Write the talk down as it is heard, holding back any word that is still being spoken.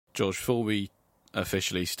George, before we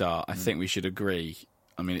officially start, I think we should agree.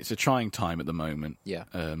 I mean, it's a trying time at the moment. Yeah.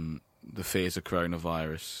 The fears of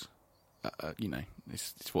coronavirus,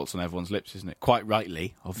 it's what's on everyone's lips, isn't it? Quite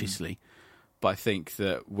rightly, obviously. But I think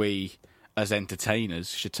that we, as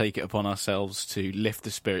entertainers, should take it upon ourselves to lift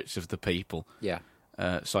the spirits of the people. Yeah.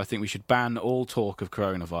 So I think we should ban all talk of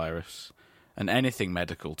coronavirus and anything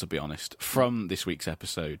medical, to be honest, from this week's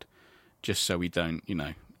episode, just so we don't,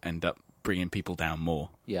 end up bringing people down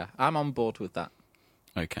more. Yeah, I'm on board with that.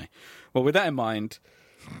 Okay. Well, with that in mind,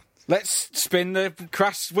 let's spin the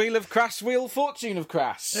wheel fortune of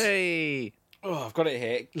Crass. Hey! Oh, I've got it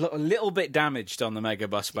here. A little bit damaged on the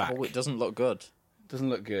Megabus back. Oh, it doesn't look good. Doesn't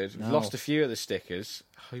look good. We've No. lost a few of the stickers.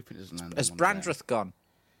 I hope it doesn't land. Has on one of them. Brandreth gone?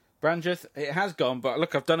 Brandreth, it has gone, but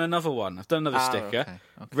look, I've done another one. I've done another sticker.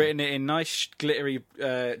 Okay. Written it in nice glittery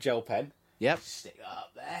gel pen. Yep. Stick it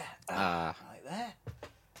up there. Like there.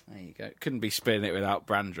 There you go. Couldn't be spinning it without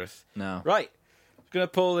Brandreth. No. Right. I'm going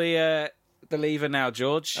to pull the lever now,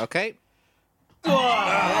 George. Okay.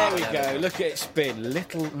 Oh, there we go. Look at it spin.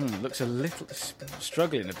 Looks a little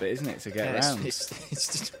struggling a bit, isn't it, to get around? It's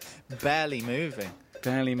just barely moving.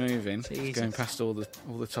 Barely moving. Jesus. It's going past all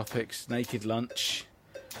the topics. Naked lunch,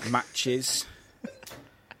 matches.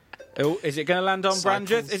 Oh, is it going to land on Cycles.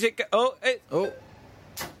 Brandreth? Is it? Oh.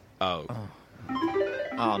 Oh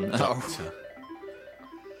no. Doctor.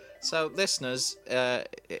 So, listeners,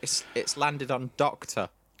 it's landed on Doctor.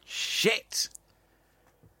 Shit.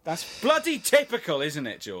 That's bloody typical, isn't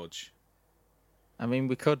it, George? I mean,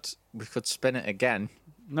 we could spin it again.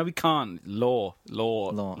 No, we can't. Law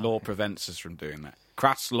okay. prevents us from doing that.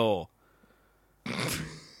 Crass law.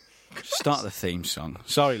 Start the theme song.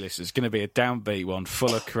 Sorry, listeners, it's going to be a downbeat one,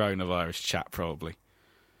 full of coronavirus chat, probably.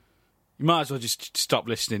 You might as well just stop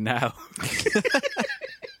listening now.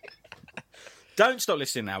 Don't stop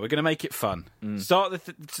listening now. We're going to make it fun. Start the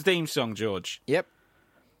theme song, George. Yep.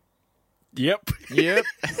 Yep.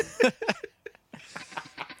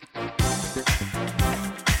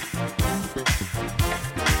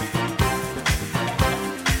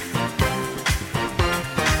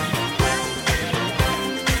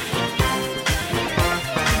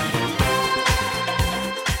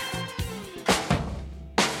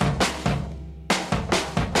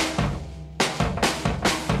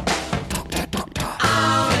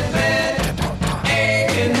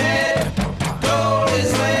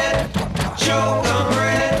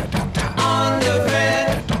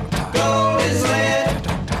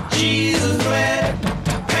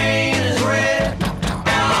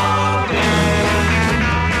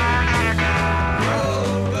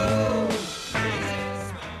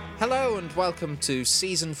 Welcome to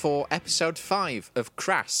Season 4, Episode 5 of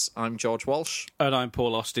Crass. I'm George Walsh. And I'm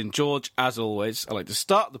Paul Austin. George, as always, I like to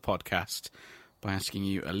start the podcast by asking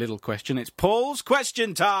you a little question. It's Paul's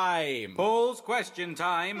Question Time! Paul's Question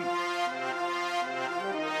Time!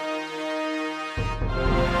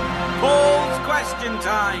 Paul's Question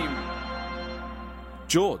Time!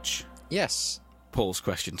 George. Yes. Paul's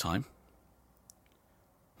Question Time.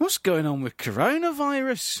 What's going on with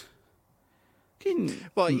coronavirus?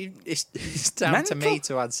 Well, it's down to me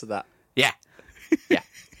to answer that. Yeah.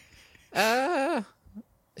 Yeah.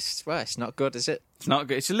 It's not good, is it? It's not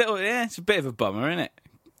good. It's it's a bit of a bummer, isn't it?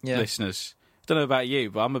 Yeah. Listeners. I don't know about you,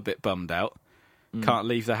 but I'm a bit bummed out. Can't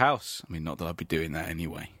leave the house. I mean, not that I'd be doing that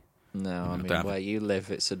anyway. No, I mean, where you live,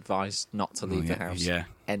 it's advised not to leave the house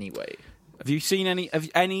anyway. Have you seen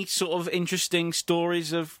any sort of interesting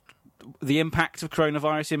stories of the impact of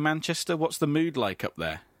coronavirus in Manchester? What's the mood like up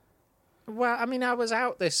there? Well, I mean, I was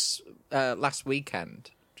out this last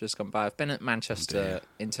weekend, just gone by. I've been at Manchester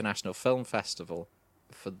International Film Festival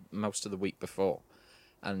for most of the week before.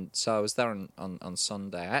 And so I was there on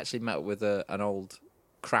Sunday. I actually met with an old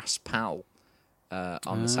Crass pal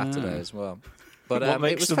on the Saturday as well. But what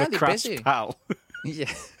makes it was them a fairly Crass busy. pal?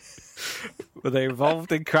 Yeah. Were they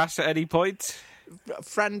involved in Crass at any point?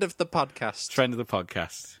 Friend of the podcast. Friend of the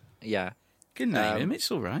podcast. Yeah. Good name him, it's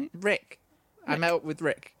all right. Rick. I met up with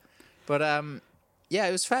Rick. But, yeah,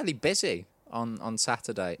 it was fairly busy on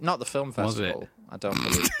Saturday. Not the film festival, Was it? I don't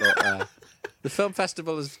believe. But the film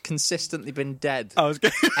festival has consistently been dead. I was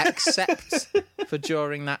going except for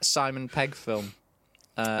during that Simon Pegg film.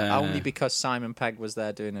 Only because Simon Pegg was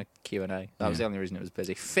there doing a Q&A. That was the only reason it was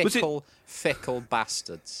busy. Fickle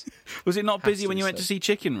bastards. Was it not busy when you went to see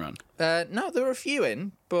Chicken Run? No, there were a few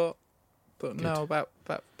in, but no,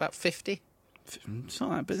 about 50. It's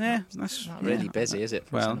not that busy. Yeah, that's Not really busy, is it,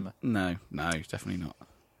 for a cinema? No, definitely not.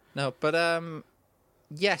 No, but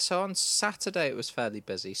yeah, so on Saturday it was fairly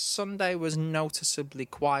busy. Sunday was noticeably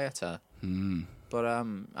quieter. But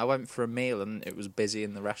I went for a meal and it was busy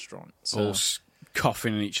in the restaurant. So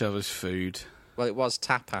coughing in each other's food. Well, it was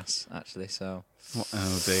tapas actually. So.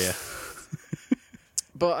 Oh dear.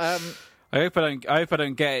 But I hope I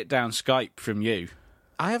don't get it down Skype from you.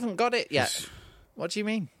 I haven't got it yet. What do you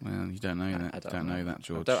mean? Well, you don't know that. I don't know that,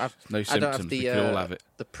 George. I don't have, no I symptoms. don't have the, we could all have it.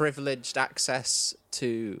 the privileged access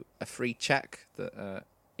to a free check that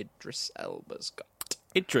Idris Elba's got.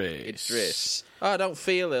 Idris. Oh, I don't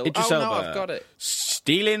feel ill. Idris no, Elba. I've got it.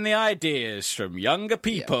 Stealing the ideas from younger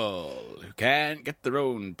people who can't get their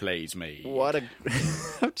own plays made. What a...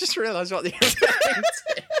 I've just realised what the event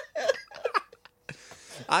is.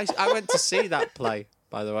 I went to see that play,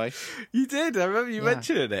 by the way. You did. I remember you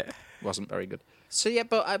mentioning it. Wasn't very good. So, yeah,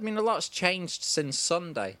 but, I mean, a lot's changed since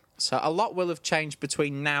Sunday. So a lot will have changed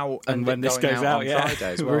between now and when this going goes out out, on yeah.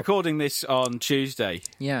 Friday as well. We're recording this on Tuesday,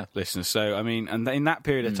 Yeah. listeners. So, I mean, and in that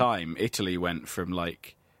period of time, Italy went from,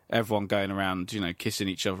 like, everyone going around, kissing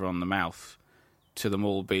each other on the mouth to them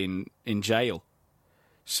all being in jail.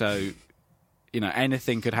 So,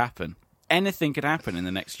 anything could happen. Anything could happen in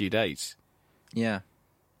the next few days. Yeah.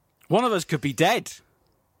 One of us could be dead.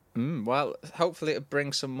 Well, hopefully it'll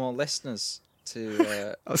bring some more listeners to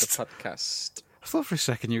the podcast. I thought for a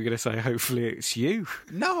second you were going to say, hopefully it's you.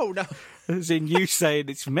 No. As in you saying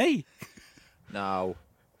it's me. No,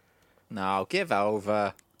 give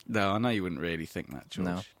over. No, I know you wouldn't really think that, George.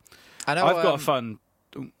 No. I know. I've got a fun...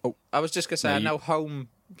 I was just going to say, No, I know home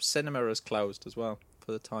cinema has closed as well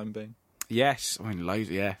for the time being. Yes, I mean, loads,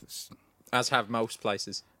 yeah. As have most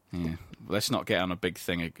places. Yeah. Let's not get on a big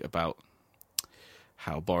thing about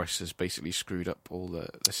how Boris has basically screwed up all the...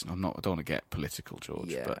 Listen, I don't want to get political, George,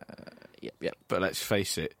 Yeah. but let's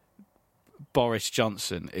face it, Boris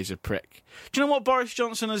Johnson is a prick. Do you know what Boris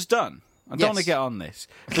Johnson has done? I don't want to get on this,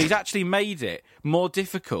 but he's actually made it more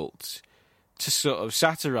difficult to sort of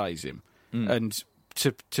satirise him and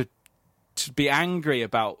to be angry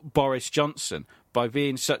about Boris Johnson by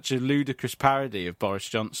being such a ludicrous parody of Boris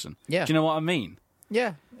Johnson. Yeah. Do you know what I mean?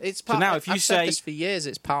 Yeah, it's part. now if you I've said this for years,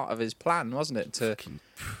 it's part of his plan, wasn't it, to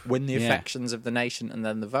win the affections of the nation and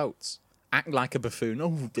then the votes. Act like a buffoon.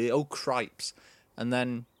 Oh dear, oh cripes, and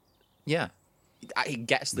then he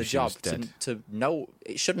gets the job to know.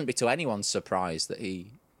 It shouldn't be to anyone's surprise that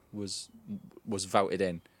he was voted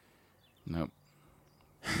in. No.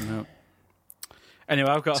 Anyway,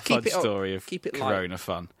 I've got a fun story of Corona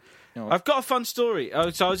fun. No. I've got a fun story.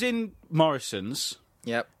 So I was in Morrison's.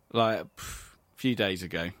 Yep. Like a few days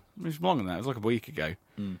ago. It was longer than that. It was like a week ago.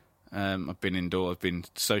 I've been indoors. I've been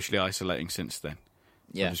socially isolating since then.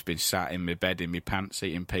 Yeah. I've just been sat in my bed in my pants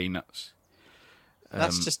eating peanuts.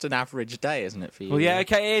 That's just an average day, isn't it, for you? Well, yeah,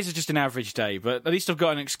 okay, it is just an average day, but at least I've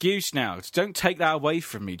got an excuse now. Don't take that away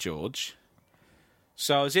from me, George.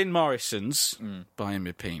 So I was in Morrison's buying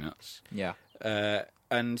my peanuts. Yeah. But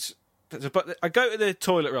I go to the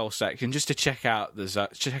toilet roll section just to check out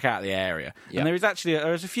the area, and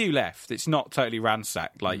there's a few left. It's not totally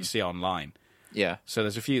ransacked like you see online. Yeah. So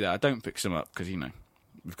there's a few there. I don't pick some up because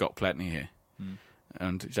we've got plenty here,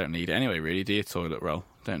 and you don't need it anyway. Really, do you? Toilet roll?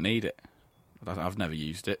 Don't need it. I've never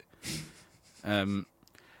used it. But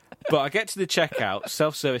I get to the checkout,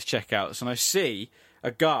 self-service checkouts, and I see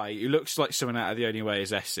a guy who looks like someone out of The Only Way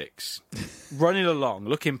is Essex, running along,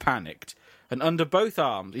 looking panicked. And under both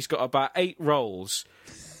arms, he's got about 8 rolls,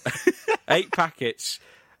 8 packets,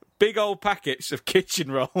 big old packets of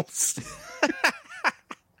kitchen rolls. I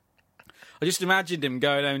just imagined him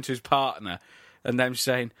going home to his partner and them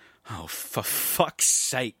saying, "Oh, for fuck's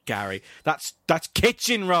sake, Gary, that's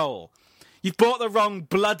kitchen roll. You've bought the wrong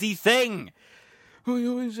bloody thing.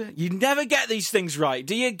 You never get these things right,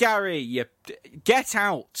 do you, Gary? You get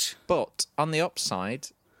out." But on the upside,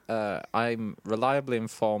 I'm reliably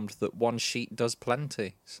informed that one sheet does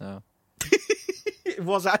plenty. So it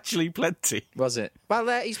was actually plenty. Was it?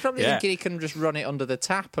 Well, he's probably thinking he can just run it under the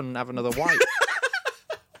tap and have another wipe.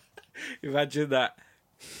 Imagine that.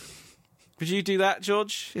 Would you do that,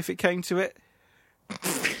 George, if it came to it?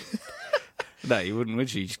 No, you wouldn't,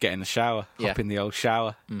 would you? Just get in the shower, hop in the old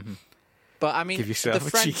shower. Mm-hmm. But I mean, give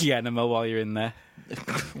yourself a cheeky enema while you're in there.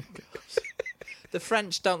 The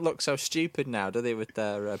French don't look so stupid now, do they, with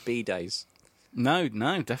their bidets? No,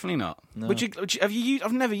 definitely not. No. Would you? Have you used?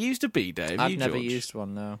 I've never used a bidet. I've never used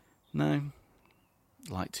one. No. No.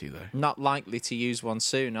 Like to though. Not likely to use one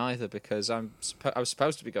soon either, because I was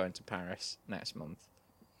supposed to be going to Paris next month.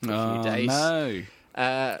 For a few days. No.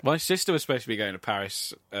 My sister was supposed to be going to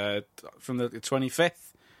Paris from the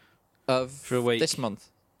 25th for a week. This month.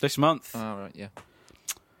 This month. Oh, right, yeah.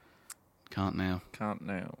 Can't now.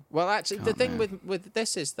 The thing with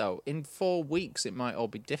this is, though, in 4 weeks it might all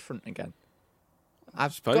be different again.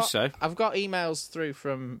 I've got emails through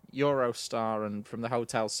from Eurostar and from the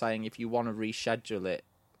hotel saying if you want to reschedule it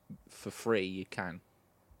for free, you can.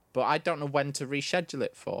 But I don't know when to reschedule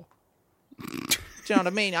it for. Do you know what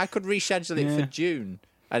I mean? I could reschedule it for June,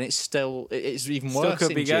 and it's even worse. Still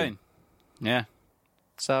could be June. going. Yeah.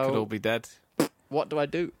 So could all be dead. What do I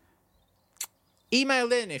do?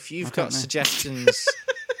 Email in if you've got suggestions.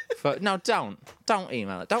 No, don't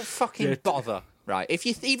email it. Don't fucking bother. Right? If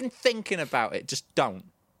you're even thinking about it, just don't.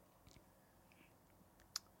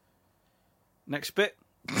 Next bit.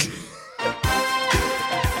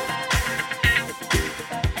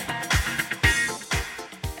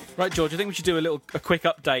 Right, George, I think we should do a quick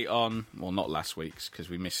update on, well, not last week's, because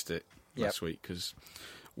we missed it last week, because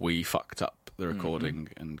we fucked up the recording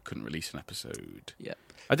and couldn't release an episode. Yep.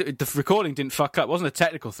 The recording didn't fuck up. It wasn't a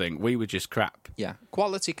technical thing. We were just crap. Yeah.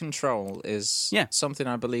 Quality control is something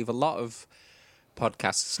I believe a lot of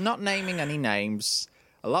podcasts, not naming any names,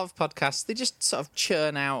 a lot of podcasts, they just sort of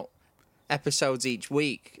churn out episodes each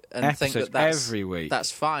week and think that that's every week.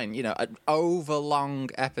 That's fine. You know, overlong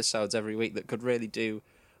episodes every week that could really do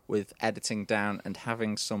with editing down and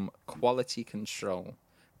having some quality control.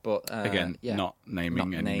 But again, not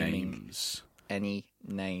naming any names. Any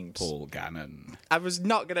names. Paul Gannon. I was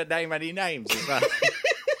not going to name any names as well.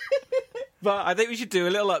 But I think we should do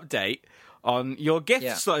a little update on your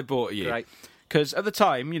gifts that I bought you. Right. Because at the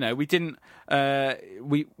time, you know, we didn't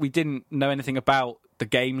we didn't know anything about the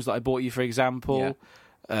games that I bought you, for example.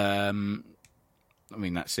 Yeah. I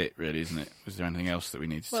mean, that's it, really, isn't it? Was there anything else that we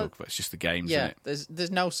need to talk about? It's just the games, isn't it? There's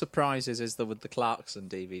no surprises, is there, with the Clarkson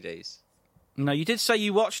DVDs? No, you did say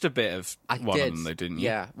you watched a bit of one of them, though, didn't you?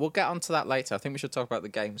 Yeah, we'll get onto that later. I think we should talk about the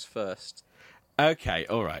games first. Okay,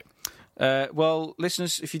 all right. Well,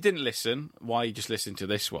 listeners, if you didn't listen, why you just listened to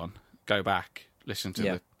this one? Go back, listen to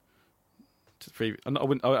the previous. I'm not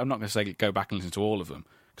going to say go back and listen to all of them,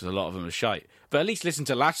 because a lot of them are shite. But at least listen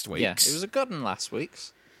to last week's. Yeah, it was a good one last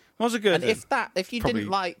week's. Was a good. And if you didn't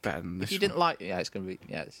like, this isn't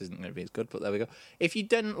going to be as good. But there we go. If you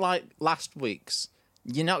didn't like last week's,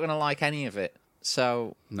 you're not going to like any of it.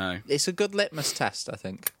 So no, it's a good litmus test, I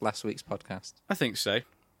think. Last week's podcast. I think so.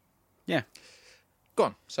 Yeah. Go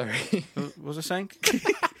on. Sorry. What was I saying?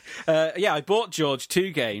 I bought George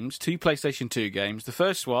two PlayStation 2 games. The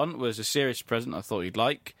first one was a serious present I thought he'd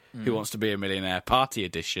like. Who Wants to Be a Millionaire Party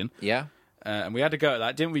Edition. Yeah. And we had to go at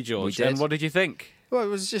that, didn't we, George? We did. And what did you think? Well, it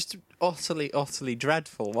was just utterly, utterly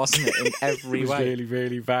dreadful, wasn't it, in every way? It was really,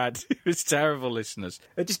 really bad. It was terrible, listeners.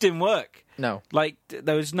 It just didn't work. No. Like,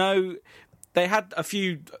 there was no... They had a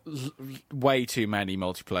few way too many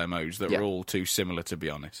multiplayer modes that were all too similar, to be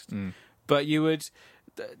honest. But you would...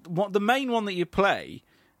 The main one that you play,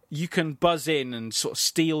 you can buzz in and sort of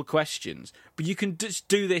steal questions. But you can just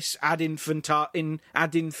do this ad infinitum.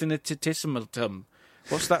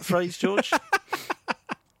 What's that phrase, George?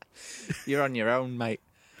 You're on your own, mate.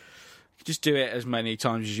 Just do it as many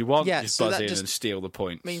times as you want. Yeah, just so buzz that in just and steal the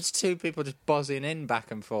points. Means two people just buzzing in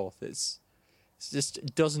back and forth. It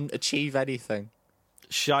just doesn't achieve anything.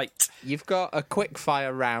 Shite. You've got a quick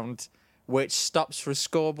fire round which stops for a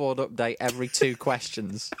scoreboard update every 2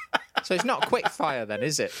 questions. So it's not quick fire then,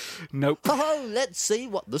 is it? Nope. Oh, let's see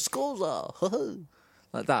what the scores are.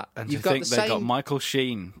 Like that. And You've to think got they've got Michael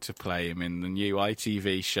Sheen to play him in the new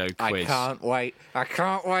ITV show Quiz. I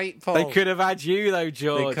can't wait, Paul. They could have had you though,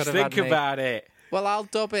 George. Think about it. Well, I'll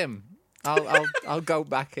dub him. I'll go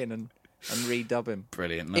back in and redub him.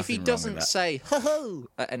 Brilliant. If he doesn't say ho-ho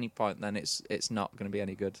at any point, then it's not going to be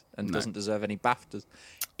any good and doesn't deserve any BAFTAs.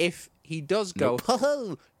 If he does go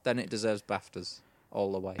ho-ho, then it deserves BAFTAs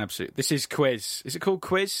all the way. Absolutely. This is Quiz. Is it called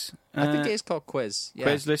Quiz? I think it is called Quiz. Yeah.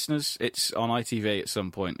 Quiz, listeners. It's on ITV at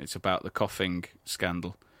some point. It's about the coughing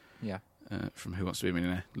scandal. Yeah. From Who Wants to Be a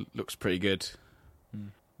Millionaire. Looks pretty good.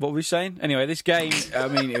 What were we saying? Anyway, this game, I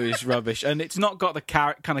mean, it was rubbish. And it's not got the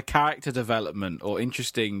kind of character development or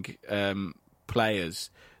interesting players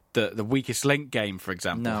that the Weakest Link game, for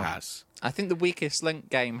example, has. I think the Weakest Link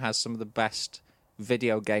game has some of the best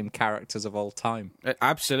video game characters of all time.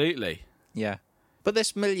 Absolutely. Yeah. But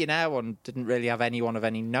this Millionaire one didn't really have anyone of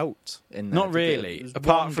any note in there. Not really. It was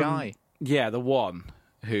Apart one from guy. Yeah, the one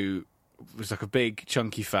who was like a big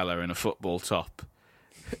chunky fella in a football top.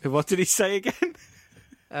 What did he say again?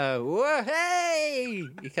 Oh, hey!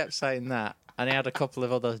 He kept saying that. And he had a couple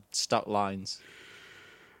of other stock lines.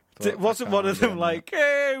 Wasn't one of them like,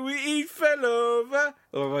 hey, he fell over?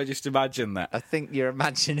 Or have I just imagined that? I think you're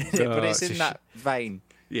imagining it, but it's in that vein.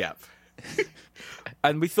 Yep.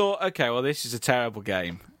 And we thought, okay, well, this is a terrible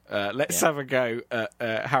game. Let's have a go at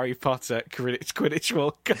Harry Potter Quidditch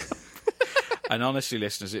World Cup. And honestly,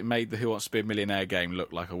 listeners, it made the Who Wants to Be a Millionaire game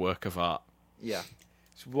look like a work of art. Yeah.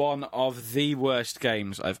 It's one of the worst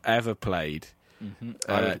games I've ever played.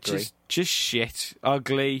 I would agree. Just shit,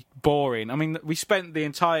 ugly, boring. I mean, we spent the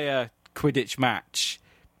entire Quidditch match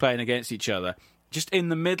playing against each other, just in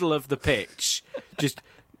the middle of the pitch, just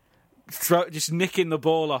nicking the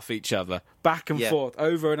ball off each other, back and forth,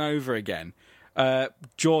 over and over again.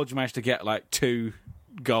 George managed to get like 2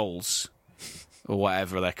 goals, or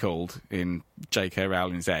whatever they're called in J.K.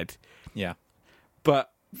 Rowling's head. Yeah.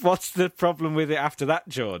 But what's the problem with it after that,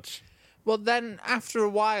 George? Well, then after a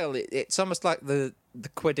while, it's almost like the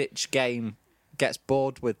Quidditch game gets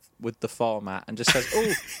bored with the format and just says,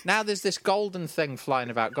 "Oh, now there's this golden thing flying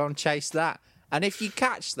about. Go and chase that." And if you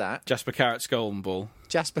catch that, Jasper Carrot's golden ball.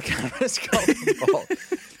 Jasper Carrot's golden ball.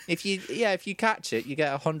 If you catch it, you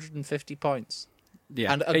get 150 points.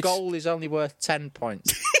 Yeah, and a goal is only worth 10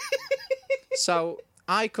 points. So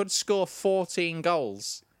I could score 14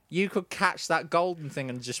 goals. You could catch that golden thing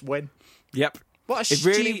and just win. Yep. What a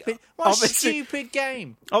stupid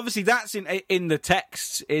game! Obviously, that's in the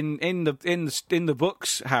text in the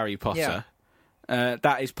books, Harry Potter. Yeah.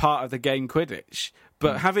 That is part of the game Quidditch.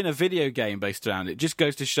 But having a video game based around it just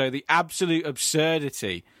goes to show the absolute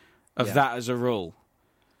absurdity of that as a rule.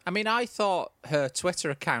 I mean, I thought her Twitter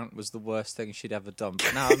account was the worst thing she'd ever done,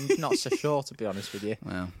 but now I'm not so sure, to be honest with you.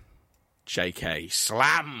 Well, JK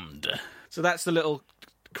slammed. So that's the little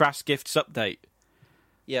Crass Gifts update.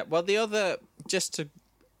 Yeah, well, just to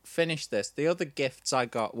finish this, the other gifts I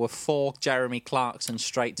got were 4 Jeremy Clarkson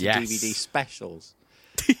straight-to-DVD specials.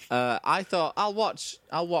 I thought, I'll watch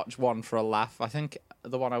one for a laugh. I think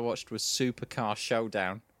the one I watched was Supercar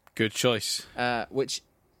Showdown. Good choice. Which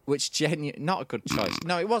not a good choice.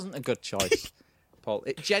 No, it wasn't a good choice, Paul.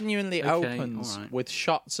 It genuinely opens with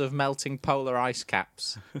shots of melting polar ice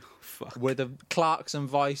caps with a Clarkson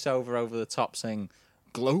voiceover over the top saying,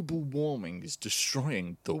 "Global warming is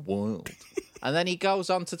destroying the world." And then he goes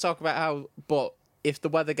on to talk about how, but if the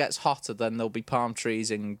weather gets hotter, then there'll be palm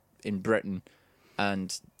trees in Britain,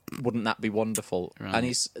 and wouldn't that be wonderful? Right. And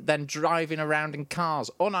he's then driving around in cars,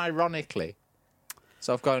 unironically.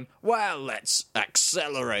 So I've gone, well, let's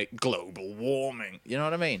accelerate global warming. You know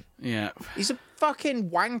what I mean? Yeah. He's a fucking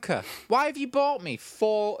wanker. Why have you bought me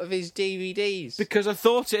 4 of his DVDs? Because I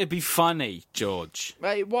thought it'd be funny, George.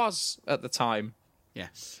 Well, it was at the time.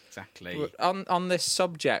 Yes, exactly. On this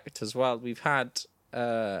subject as well, we've had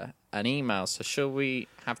an email, so shall we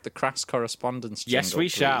have the Crass correspondence jingle, Yes, we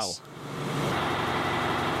please? shall. Switch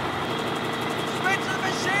the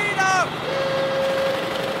machine up!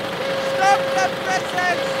 Stop the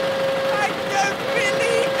presses! I don't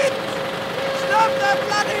believe it! Stop the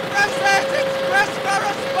bloody presses! It's Crass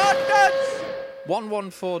correspondence!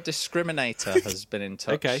 114 Discriminator has been in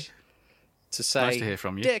touch. Okay. To say, nice to hear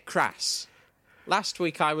from you. Dear Crass, last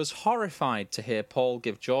week I was horrified to hear Paul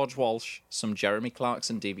give George Walsh some Jeremy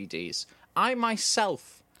Clarkson DVDs. I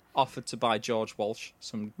myself offered to buy George Walsh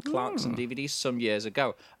some Clarkson DVDs some years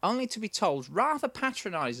ago, only to be told rather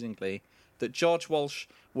patronisingly that George Walsh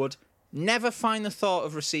would never find the thought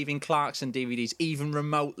of receiving Clarkson DVDs even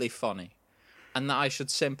remotely funny, and that I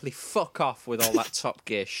should simply fuck off with all that Top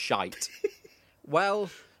Gear shite. Well,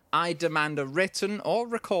 I demand a written or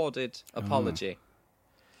recorded apology.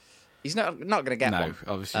 He's not going to get one. No,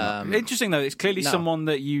 obviously not. Interesting, though. It's clearly someone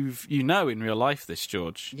that you know in real life, this,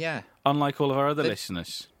 George. Yeah. Unlike all of our other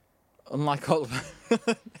listeners. Unlike all of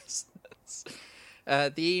our listeners.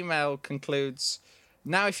 The email concludes,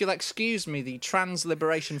 now if you'll excuse me, the Trans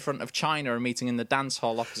Liberation Front of China are meeting in the dance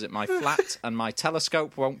hall opposite my flat, and my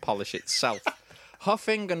telescope won't polish itself.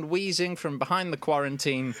 Huffing and wheezing from behind the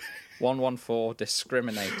quarantine, 114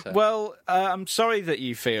 Discriminator. Well, I'm sorry that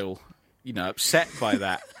you feel... upset by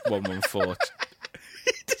that 114.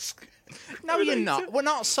 No, you're not. We're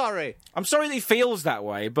not sorry. I'm sorry that he feels that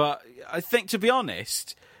way, but I think, to be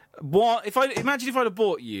honest, imagine if I'd have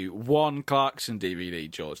bought you 1 Clarkson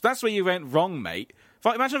DVD, George. That's where you went wrong, mate.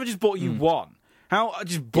 Imagine if I just bought you 1. How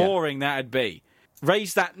just boring that'd be.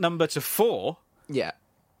 Raise that number to 4. Yeah.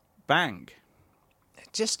 Bang.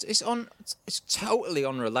 It's totally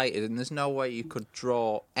unrelated, and there's no way you could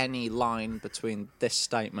draw any line between this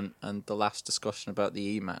statement and the last discussion about the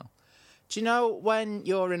email. Do you know when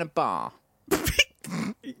you're in a bar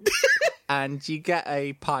and you get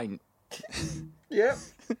a pint? Yep.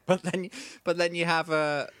 But then you have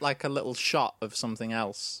a little shot of something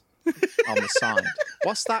else on the side.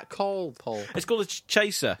 What's that called, Paul? It's called a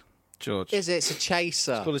chaser, George. Is it? It's a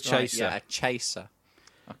chaser. It's called a chaser. Right, yeah, a chaser.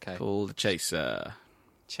 Okay. Called a chaser.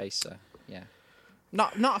 Chaser, yeah.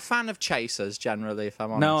 Not a fan of chasers, generally, if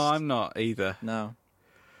I'm honest. No, I'm not either. No.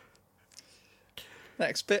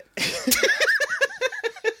 Next bit.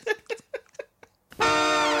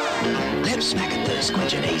 Let smacking thirst,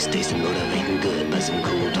 quenching haste, tasting motivating good, buzzing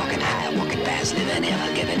cool, talking high, walking fast, living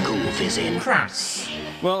ever, giving cool, fizzing crass.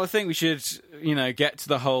 Well, I think we should, get to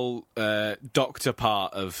the whole doctor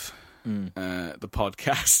part of the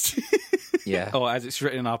podcast. Yeah. Or as it's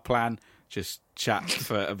written in our plan, just chat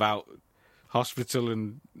for about hospital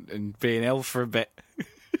and being ill for a bit.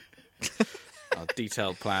 Our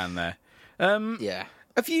detailed plan there. Yeah.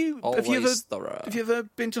 Have you Always thorough. ever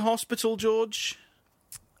been to hospital, George?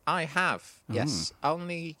 I have, yes. I've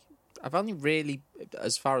only really,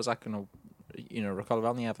 as far as I can, recall, I've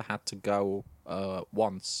only ever had to go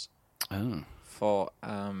once Oh. for,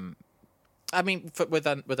 with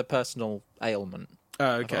a personal ailment. Oh,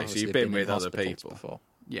 I've okay. So obviously you've been in with other hospitals people. before.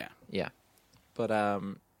 Yeah. Yeah, but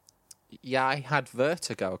I had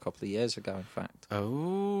vertigo a couple of years ago, in fact,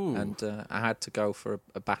 Oh. and I had to go for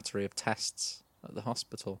a battery of tests at the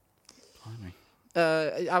hospital. Blimey.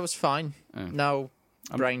 I was fine. Oh. No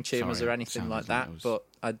brain tumours sorry, or anything sounded like that, like it but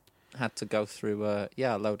I had to go through a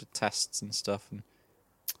load of tests and stuff, and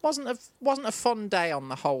wasn't a fun day on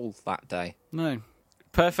the whole that day. No.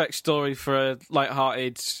 Perfect story for a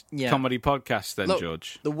light-hearted comedy podcast then, Look,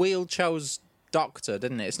 George. The wheel chose doctor,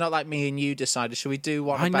 didn't it? It's not like me and you decided, should we do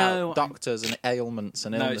one I about know, doctors and ailments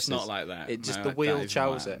and No, illnesses? it's not like that. It just No, the that wheel is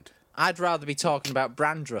chose wild. it. I'd rather be talking about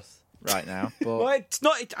Brandreth right now, but Well, it's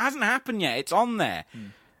not. It hasn't happened yet. It's on there,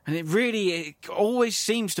 and it always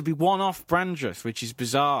seems to be one-off Brandreth, which is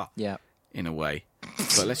bizarre yeah. in a way.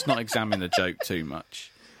 But let's not examine the joke too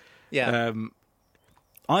much. Yeah.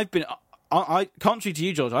 I've been, contrary to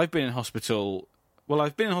you, George, I've been in hospital. Well,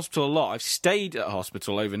 I've been in hospital a lot. I've stayed at a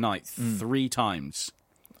hospital overnight 3 times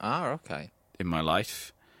Okay. in my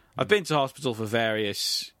life. I've been to hospital for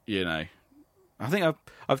various, I think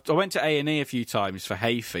I went to A&E a few times for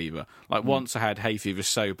hay fever. Like once I had hay fever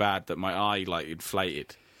so bad that my eye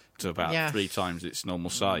inflated to about 3 times its normal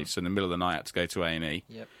size. So in the middle of the night I had to go to A&E.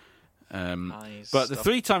 Yep. But the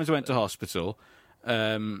 3 times I went to hospital,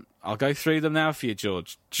 I'll go through them now for you,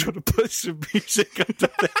 George. Do you want to put some music under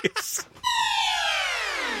this?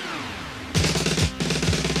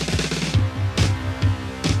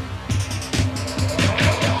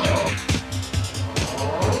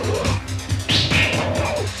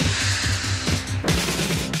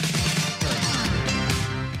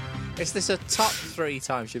 Is this a top 3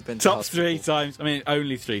 times you've been to Top hospital? 3 times. I mean,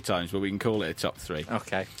 only 3 times, but we can call it a top 3.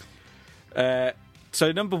 Okay.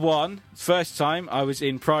 So number 1, first time I was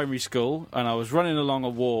in primary school and I was running along a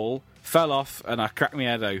wall, fell off and I cracked my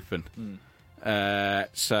head open.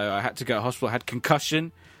 So I had to go to hospital. I had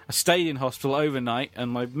concussion. I stayed in hospital overnight, and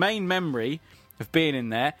my main memory of being in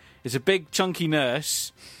there is a big chunky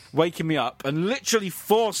nurse waking me up and literally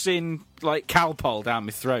forcing Calpol down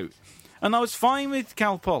my throat. And I was fine with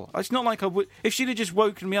Calpol. It's not like I would. If she'd have just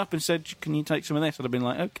woken me up and said, "Can you take some of this?" I'd have been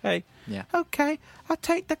like, "Okay, Yeah. okay, I'll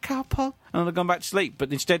take the Calpol," and I'd have gone back to sleep.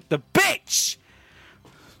 But instead, the bitch.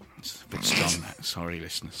 It's a bit strong. That. Sorry,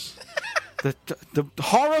 listeners. The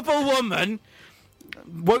horrible woman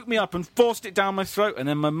woke me up and forced it down my throat, and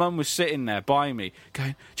then my mum was sitting there by me,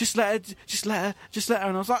 going, "Just let her, just let her, just let her."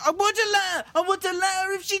 And I was like, "I would have let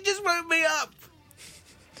her if she just woke me up."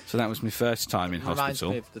 So that was my first time in Reminds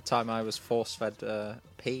hospital. me of the time I was force-fed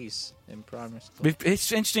peas in primary school.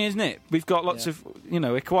 It's interesting, isn't it? We've got lots of,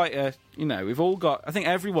 we're quite a, we've all got, I think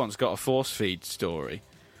everyone's got a force-feed story.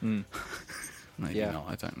 Maybe not,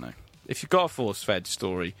 I don't know. If you've got a force-fed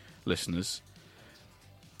story, listeners.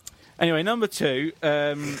 Anyway, number 2,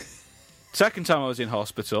 second time I was in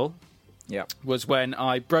hospital was when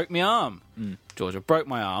I broke my arm. George, I broke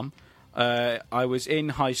my arm. I was in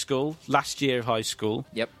high school, last year of high school.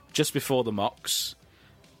 Yep. Just before the mocks,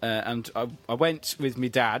 and I went with my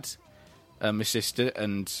dad and my sister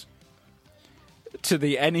and to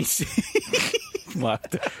the NEC. I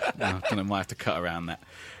don't know, might have to cut around that.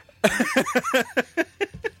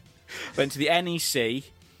 Went to the NEC.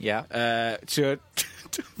 Yeah. To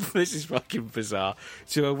this is fucking bizarre.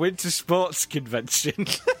 To a winter sports convention.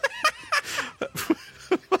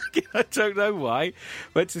 I don't know why.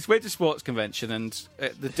 Went to this winter sports convention, and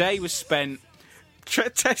the day was spent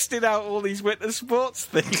testing out all these winter sports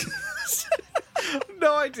things.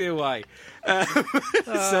 No idea why.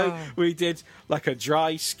 So we did like a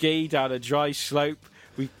dry ski down a dry slope.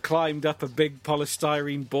 We climbed up a big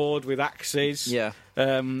polystyrene board with axes. Yeah.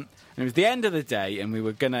 And it was the end of the day, and it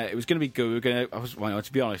was gonna be good. To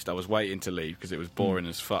be honest, I was waiting to leave because it was boring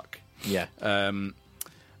as fuck. Yeah.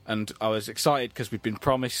 And I was excited because we'd been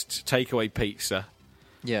promised takeaway pizza.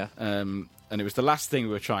 Yeah. And it was the last thing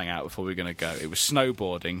we were trying out before we were going to go. It was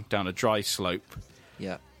snowboarding down a dry slope.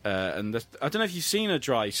 Yeah. And I don't know if you've seen a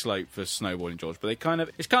dry slope for snowboarding, George, but it's kind of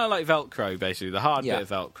like Velcro, basically, the hard bit of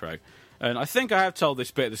Velcro. And I think I have told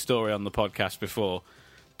this bit of the story on the podcast before,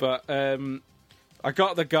 but I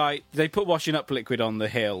got the guy. They put washing up liquid on the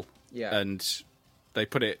hill, and they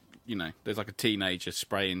put it. There's like a teenager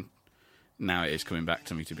spraying. Now it is coming back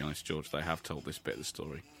to me, to be honest, George. They have told this bit of the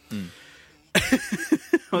story.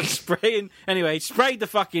 I was spraying. Anyway, he sprayed the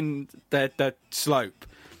fucking the slope,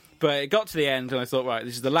 but it got to the end, and I thought, right,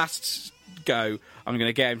 this is the last go. I'm going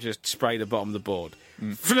to get him to just spray the bottom of the board.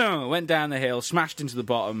 Went down the hill, smashed into the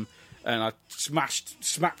bottom, and I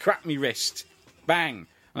cracked me wrist. Bang!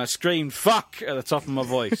 And I screamed, fuck, at the top of my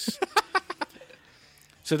voice.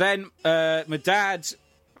 So then my dad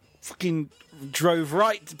fucking drove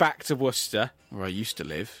right back to Worcester, where I used to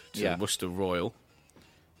live, to Worcester Royal.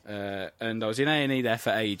 And I was in A&E there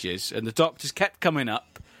for ages, and the doctors kept coming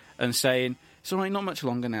up and saying, it's all right, not much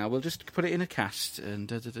longer now, we'll just put it in a cast, and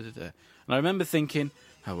da-da-da-da-da. And I remember thinking,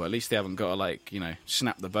 oh, well, at least they haven't got to,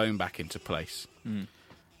 snap the bone back into place.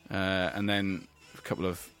 And then a couple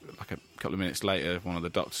of minutes later, one of the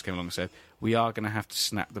doctors came along and said, we are going to have to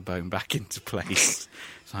snap the bone back into place.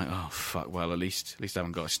 It's like, oh, fuck, well, at least I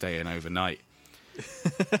haven't got to stay in overnight.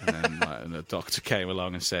 And the doctor came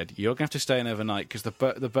along and said, you're going to have to stay in overnight because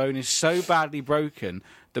the bone is so badly broken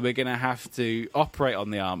that we're going to have to operate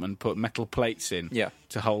on the arm and put metal plates in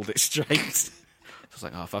to hold it straight. I was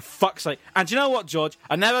like, oh, for fuck's sake. And do you know what, George?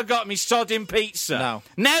 I never got me sodding pizza. No.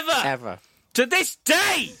 Never! Ever. To this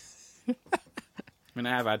day! I mean,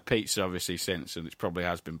 I have had pizza, obviously, since, and it probably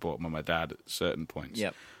has been bought by my dad at certain points.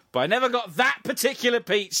 Yep. But I never got that particular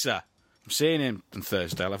pizza. I'm seeing him on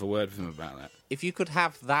Thursday. I'll have a word with him about that. If you could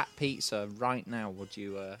have that pizza right now, would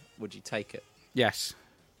you take it? Yes.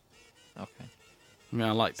 Okay. I mean,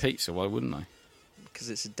 I like pizza. Why wouldn't I? Because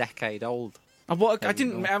it's a decade old. I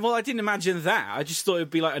didn't imagine that. I just thought it'd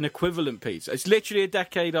be like an equivalent pizza. It's literally a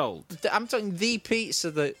decade old. I'm talking the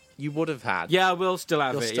pizza that you would have had. Yeah, I will still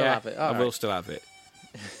have You'll it. still Yeah, have it. I will still have it.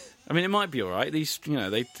 I mean, it might be all right. These,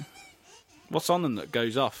 what's on them that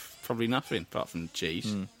goes off? Probably nothing apart from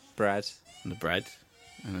cheese, bread, and the bread,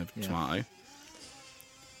 and the tomato,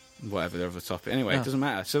 whatever the other topping. Anyway, it doesn't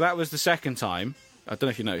matter. So that was the second time. I don't know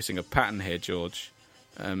if you're noticing a pattern here, George.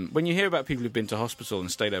 When you hear about people who've been to hospital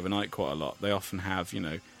and stayed overnight quite a lot, they often have,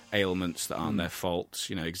 ailments that aren't their faults,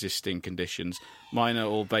 existing conditions. Mine are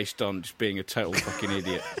all based on just being a total fucking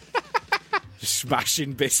idiot. Just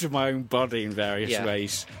smashing bits of my own body in various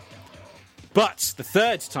ways. But the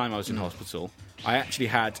third time I was in hospital, I actually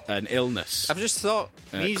had an illness. I've just thought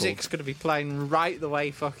music's going to be playing right the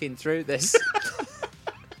way fucking through this.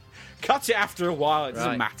 Cut it after a while, it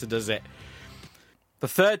doesn't matter, does it? The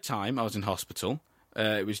third time I was in hospital,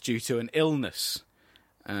 it was due to an illness,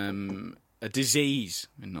 a disease.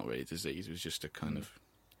 I mean, not really a disease, it was just a kind of...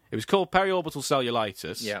 It was called periorbital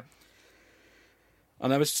cellulitis. Yeah.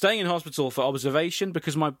 And I was staying in hospital for observation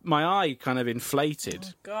because my eye kind of inflated.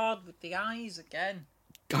 Oh, God, with the eyes again.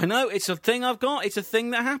 I know, it's a thing I've got. It's a thing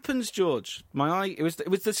that happens, George. My eye, it was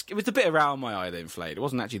the bit around my eye that inflated. It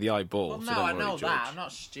wasn't actually the eyeball. Well, no, so don't I worry, know George. that. I'm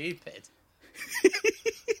not stupid.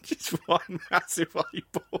 Just one massive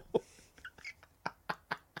eyeball.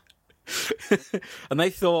 And they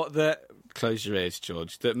thought that, close your ears,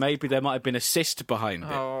 George, that maybe there might have been a cyst behind it.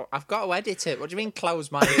 Oh, I've got to edit it. What do you mean,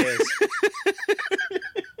 close my ears?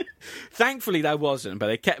 Thankfully, there wasn't, but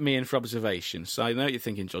they kept me in for observation. So I know what you're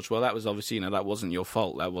thinking, George. Well, that was obviously, that wasn't your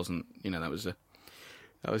fault. That wasn't, that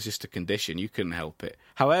was just a condition. You couldn't help it.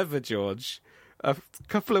 However, George, a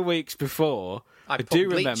couple of weeks before, I put do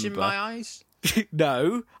bleach remember. in my eyes.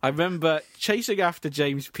 No, I remember chasing after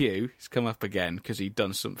James Pugh. He's come up again because he'd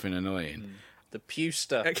done something annoying. The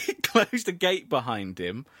Pewster. I closed the gate behind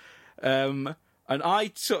him. And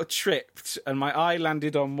I sort of tripped, and my eye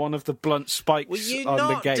landed on one of the blunt spikes Will you on the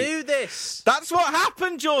not gate. do this? That's what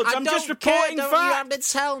happened, George. I'm just reporting Don't facts. you have to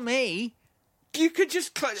tell me? You could just...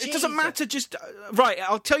 It doesn't Jesus. matter, just... right,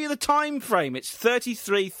 I'll tell you the time frame. It's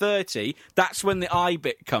 33:30. That's when the eye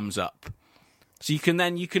bit comes up. So you can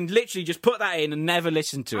literally just put that in and never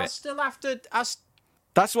listen to I it. still have to...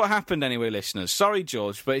 That's what happened anyway, listeners. Sorry,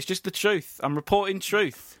 George, but it's just the truth. I'm reporting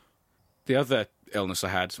truth. The other illness I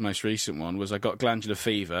had, the most recent one, was I got glandular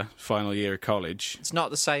fever, final year of college. It's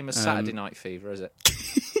not the same as Saturday Night Fever, is it?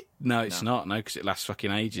 No, it's not, because it lasts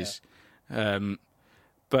fucking ages. Yeah.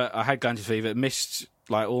 But I had glandular fever, missed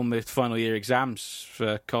all my final year exams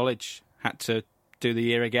for college, had to do the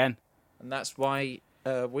year again. And that's why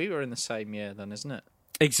we were in the same year then, isn't it?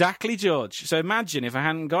 Exactly, George. So imagine if I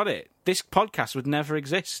hadn't got it. This podcast would never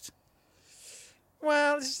exist.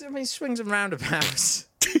 Well, swings and roundabouts.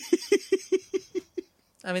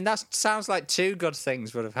 That sounds like two good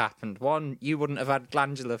things would have happened. One, you wouldn't have had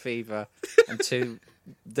glandular fever, and two,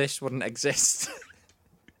 this wouldn't exist.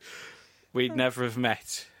 we'd never have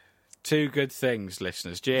met. Two good things,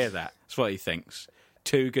 listeners. Do you hear that? That's what he thinks.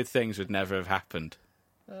 Two good things would never have happened.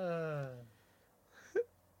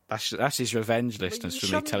 That's his revenge, listeners,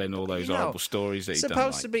 for me telling all those horrible stories that he's done.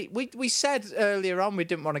 Supposed to be. We said earlier on we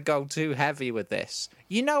didn't want to go too heavy with this.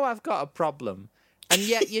 You know I've got a problem, and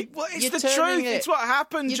yet you. Well, it's you're the truth. It's what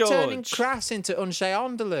happened, you're George. Turning crass into Unshay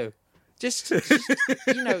Ondaloo. Just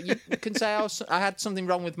you can say, "Oh, I had something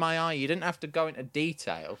wrong with my eye." You didn't have to go into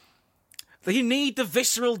detail. You need the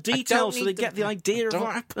visceral detail so they get the idea of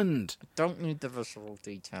what happened. I don't need the visceral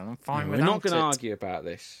detail. I'm fine We're without not going to it. argue about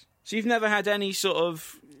this. So you've never had any sort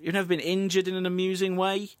of... You've never been injured in an amusing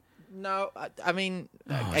way? No, I mean,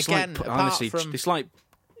 It's again, like, apart honestly, from it's like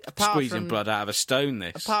squeezing blood out of a stone,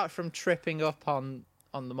 this. apart from tripping up on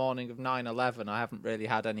the morning of 9/11, I haven't really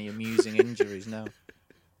had any amusing injuries. No.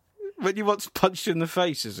 When you once punched you in the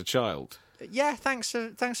face as a child? Yeah, thanks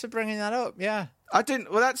for bringing that up. Yeah, I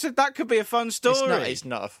didn't... Well, that could be a fun story. It's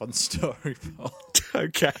not a fun story, Paul.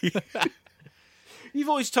 Okay. You've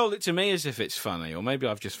always told it to me as if it's funny, or maybe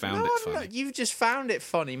I've just found it funny. No, you've just found it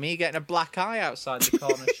funny. Me getting a black eye outside the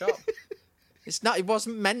corner shop. It's not. It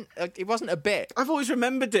wasn't meant. It wasn't a bit. I've always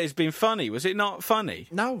remembered it as being funny. Was it not funny?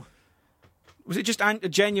 No. Was it just a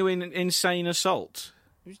genuine, insane assault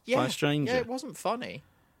by a stranger? Yeah, it wasn't funny.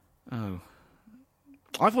 Oh.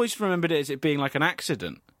 I've always remembered it as it being like an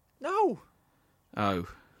accident. No. Oh.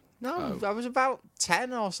 No, I was about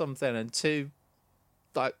 10 or something, and two,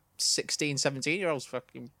 16, 17-year-olds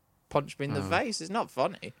fucking punched me in the face. It's not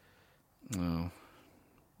funny. Oh.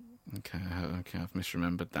 Okay, I've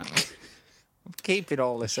misremembered that. I'm keeping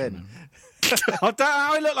all this in. I don't know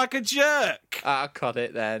how I look like a jerk. I'll cut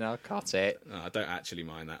it then. I'll cut it. No, I don't actually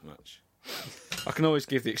mind that much. I can always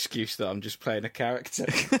give the excuse that I'm just playing a character.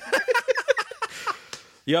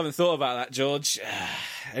 You haven't thought about that, George.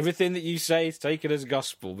 Everything that you say is taken as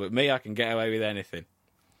gospel, but me, I can get away with anything.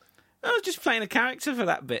 I was just playing a character for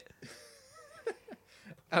that bit.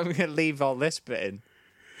 I'm going to leave all this bit in.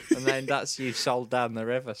 And then that's you sold down the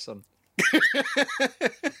river, son.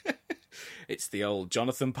 It's the old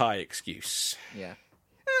Jonathan Pye excuse. Yeah.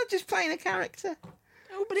 Just playing a character.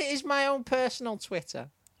 Oh, but it is my own personal Twitter.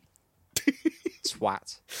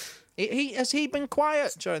 Twat. Has he been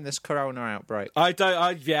quiet during this corona outbreak? I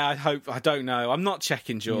don't know. I'm not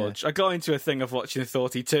checking, George. Yeah. I got into a thing of watching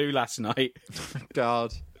 42 last night.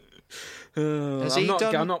 God.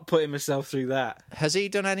 I'm not putting myself through that. Has he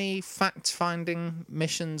done any fact-finding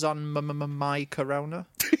missions on my corona?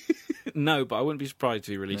 No, but I wouldn't be surprised if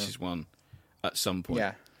he releases one at some point.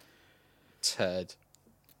 Yeah. Turd.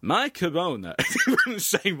 My corona. I wouldn't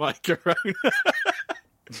say my corona.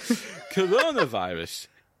 Coronavirus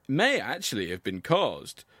may actually have been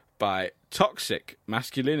caused by toxic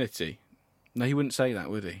masculinity. No, he wouldn't say that,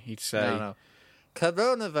 would he? He'd say... No.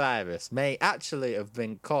 Coronavirus may actually have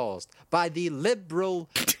been caused by the liberal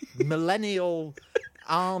millennial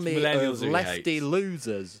army Millennials of who he lefty hates.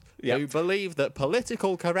 losers Yep. who believe that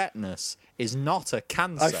political correctness is not a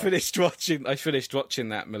cancer. I finished watching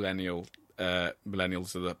that millennials are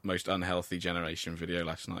the most unhealthy generation video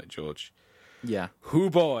last night, George. Yeah.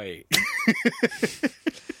 Hoo boy.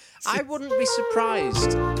 I wouldn't be surprised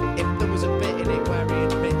if there was a bit in it where he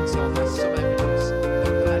admits or has some evidence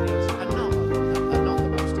that millennials are not the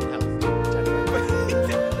most unhealthy generation.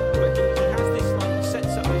 But he has this, he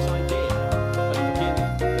sets up this idea at the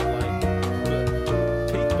beginning that,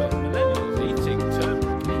 millennials eating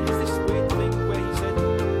turmeric. He has this weird thing where he said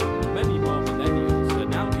many more millennials are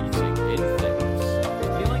now eating insects.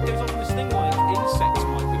 He goes off on this thing like insects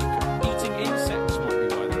might be eating insects might be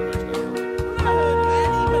why they're the most unhealthy. I've never heard of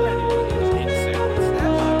any millennial eating insects. I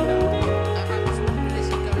was wondering, is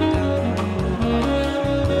it going down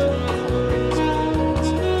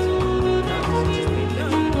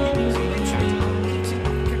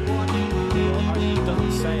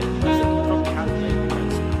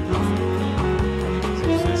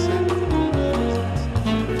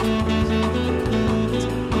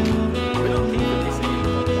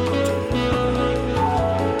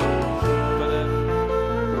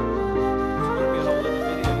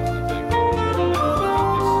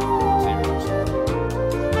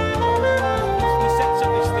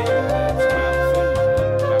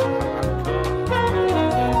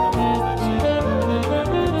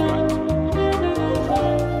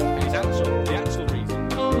The actual reason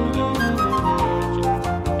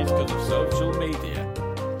is because of social media.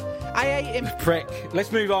 I hate him. Prick.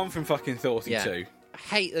 Let's move on from fucking 42. Yeah. I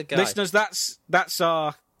hate the guy. Listeners, that's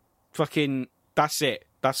our fucking... That's it.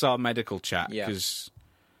 That's our medical chat. Yeah. Because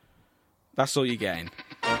that's all you're getting.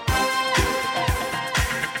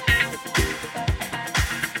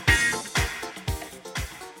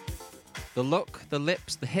 The look, the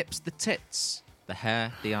lips, the hips, the tits, the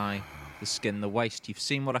hair, the eye, the skin, the waist. You've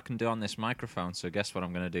seen what I can do on this microphone, so guess what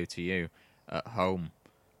I'm going to do to you at home.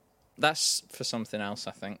 That's for something else,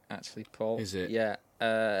 I think, actually, Paul. Is it? Yeah.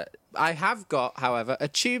 I have got, however, a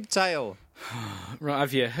tube tail. Right,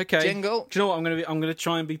 have you? Okay. Jingle. Do you know what? I'm going to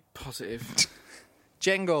try and be positive.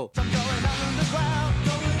 Jingle.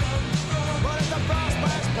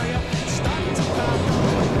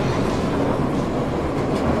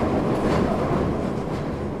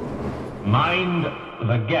 Mind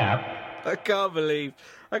the gap. I can't believe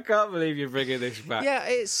you're bringing this back. Yeah,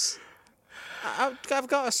 it's... I've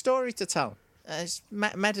got a story to tell. It's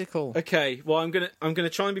medical. Okay, well, I'm gonna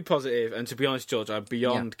try and be positive, and to be honest, George, I'm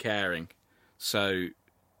beyond caring. So,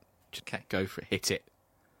 Okay. go for it. Hit it.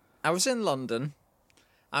 I was in London.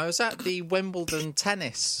 I was at the Wimbledon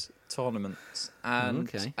tennis tournament, and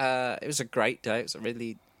it was a great day. It was a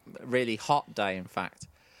really, really hot day, in fact.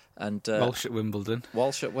 And Walsh at Wimbledon.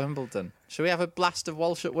 Walsh at Wimbledon. Shall we have a blast of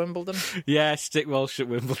Walsh at Wimbledon? Yeah, stick Walsh at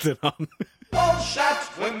Wimbledon on. Walsh at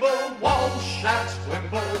Wimble, Walsh at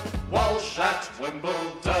Wimble, Walsh at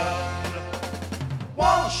Wimbledon.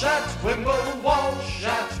 Walsh at Wimble, Walsh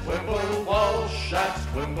at Wimble, Walsh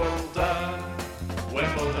at Wimbledon.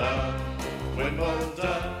 Wimbledon,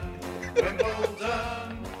 Wimbledon,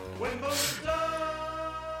 Wimbledon, Wimbledon.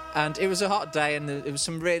 And it was a hot day, and there was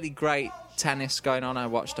some really great tennis going on. I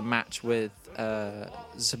watched a match with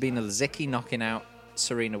Sabina Lisicki knocking out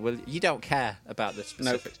Serena Williams. You don't care about the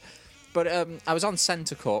specifics. Nope. But I was on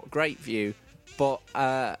centre court, great view. But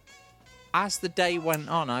as the day went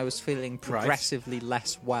on, I was feeling progressively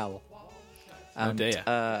less well. And, oh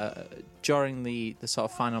dear. During the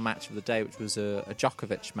sort of final match of the day, which was a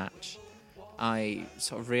Djokovic match, I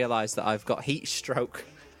sort of realised that I've got heat stroke.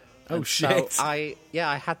 Oh, And shit. So I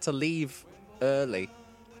had to leave early.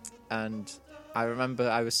 And I remember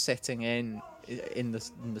I was sitting in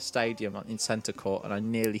the stadium in centre court, and I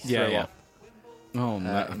nearly threw up. Oh, in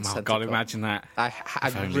God, centre court. imagine that. I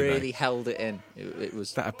only, really held it in. It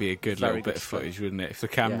was That'd be a good very little bit good of fun. footage, wouldn't it? If the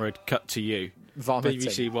camera had cut to you. Vomiting.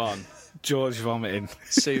 BBC One. George vomiting.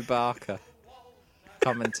 Sue Barker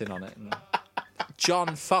commenting on it. And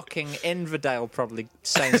John fucking Inverdale probably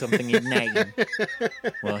saying something inane.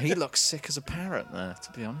 Well, he looks sick as a parrot there,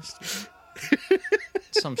 to be honest with you.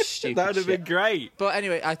 Some stupid That would have shit. been great. But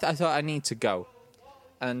anyway, I thought I need to go.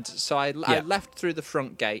 And so I left through the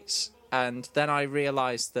front gates, and then I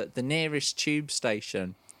realised that the nearest tube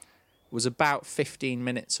station was about 15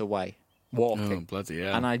 minutes away, walking. Oh, bloody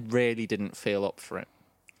hell. And I really didn't feel up for it.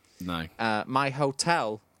 No. My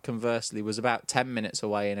hotel, conversely, was about 10 minutes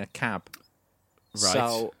away in a cab. Right.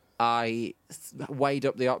 So I weighed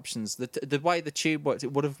up the options. The way the tube worked,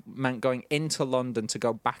 it would have meant going into London to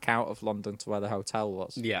go back out of London to where the hotel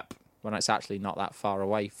was. Yep. When it's actually not that far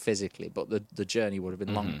away physically, but the journey would have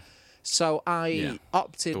been long. So I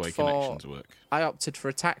opted The way for connections work. I opted for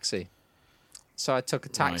a taxi. So I took a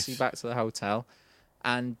taxi Nice. back to the hotel,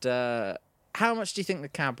 and how much do you think the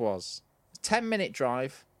cab was? 10-minute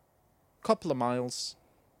drive, couple of miles.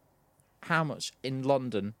 How much in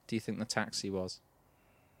London do you think the taxi was?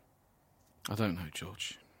 I don't know,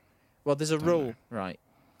 George. Well, there's a rule, right?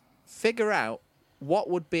 Figure out what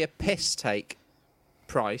would be a piss take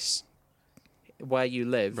price where you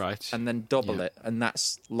live, Right. and then double Yeah. it, and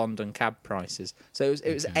that's London cab prices. So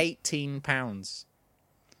it was £18.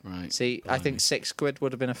 Right. See, I think £6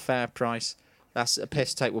 would have been a fair price. That's a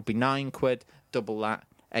piss take would be £9, double that,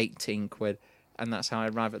 £18, and that's how I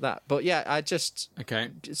arrive at that. But yeah, Okay.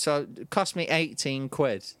 so it cost me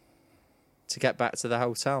 £18 to get back to the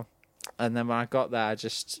hotel, and then when I got there, I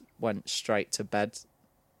just went straight to bed.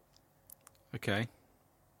 Okay.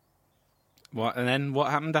 What? And then what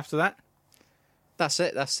happened after that? That's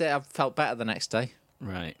it. I felt better the next day.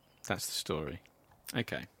 Right. That's the story.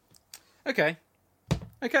 Okay. Okay.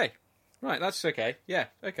 Okay. Right. That's okay. Yeah.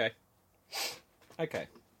 Okay. Okay.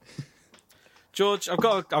 George, I've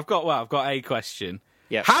got a question.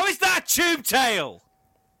 Yeah. How is that tube tail?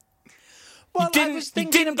 Well, You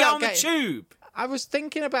didn't get on the tube. I was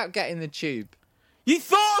thinking about getting the tube. You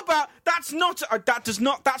thought about that's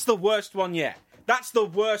the worst one yet. That's the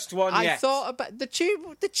worst one yet. I thought about the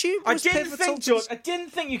tube. The tube I was didn't pivotal think, to George. I didn't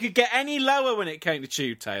think you could get any lower when it came to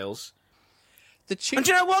tube tails. the tube. And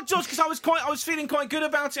do you know what, George? Because I was feeling quite good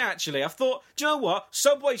about it actually. I thought, do you know what?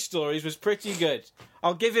 Subway Stories was pretty good.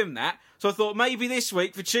 I'll give him that. So I thought maybe this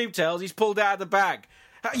week for tube tails he's pulled out of the bag.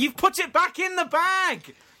 You've put it back in the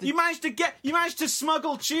bag. You managed to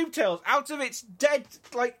smuggle tube tails out of its dead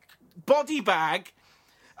body bag,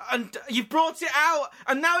 and you brought it out,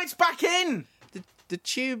 and now it's back in. The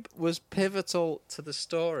tube was pivotal to the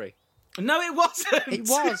story. No, it wasn't. It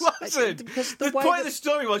was. It wasn't. Because the point of the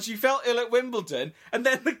story was you felt ill at Wimbledon, and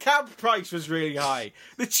then the cab price was really high.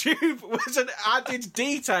 The tube was an added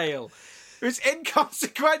detail. It was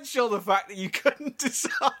inconsequential, the fact that you couldn't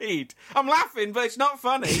decide. I'm laughing, but it's not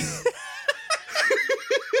funny.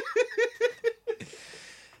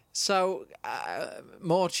 So,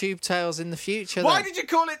 more Tube Tales in the future. Why then. did you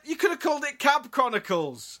call it? You could have called it Cab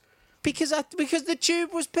Chronicles. Because the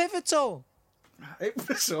tube was pivotal. It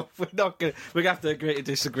was all, we're gonna have to agree to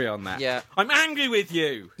disagree on that. Yeah. I'm angry with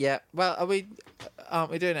you. Yeah. Well,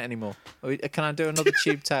 aren't we doing it anymore? Can I do another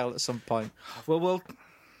Tube Tale at some point? Well,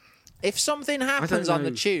 If something happens on the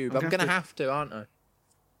know. tube, I'm going to have to, aren't I?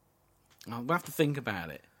 we'll have to think about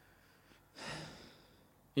it.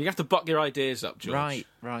 You have to buck your ideas up, George.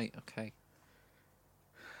 Right, okay.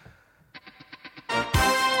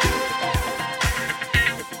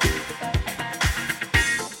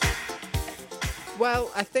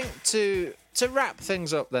 Well, I think to wrap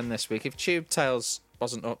things up then this week, if Tube Tales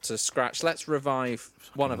wasn't up to scratch, let's revive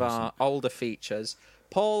one of our older features.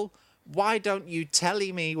 Paul, why don't you tell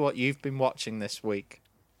me what you've been watching this week?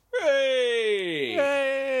 Hey!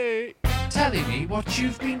 Hey! Telling me what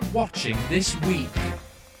you've been watching this week.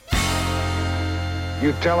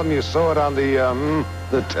 You tell them you saw it on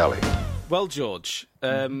the telly. Well, George,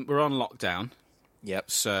 we're on lockdown,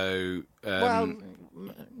 Yep. so Well,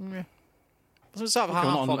 we're sort of half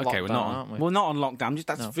on lockdown, we're not on. aren't we? We're not on lockdown. Just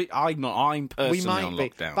I'm personally We might on be.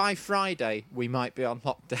 lockdown. By Friday, we might be on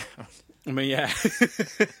lockdown. I mean, yeah.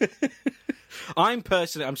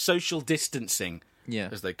 I'm social distancing, Yeah.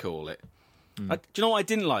 as they call it. Do you know what I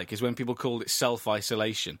didn't like is when people called it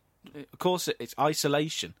self-isolation. Of course, it's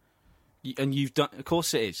isolation, and you've done. Of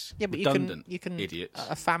course, it is. Yeah, but redundant. you can. Idiots.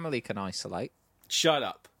 A family can isolate. Shut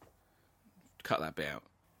up. Cut that bit out.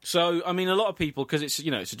 So, I mean, a lot of people, because it's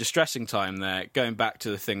a distressing time, they're going back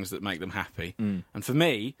to the things that make them happy. And for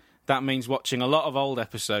me, that means watching a lot of old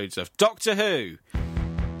episodes of Doctor Who.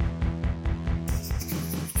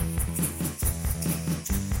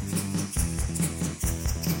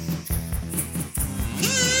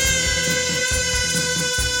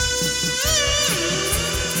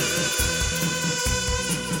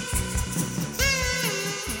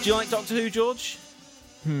 Do you like Doctor Who, George?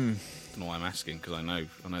 I don't know why I'm asking, because I know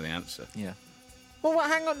the answer. Yeah. Well,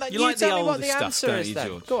 hang on. You like the tell me what older the stuff, answer don't is you, then.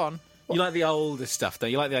 George? Go on. You like the older stuff, don't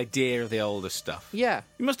you? You like the idea of the older stuff. Yeah.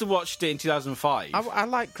 You must have watched it in 2005. I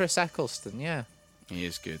like Chris Eccleston. Yeah. He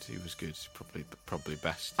is good. He was good. He's probably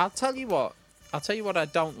best. I'll tell you what I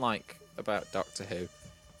don't like about Doctor Who,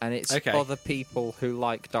 and it's Okay. other people who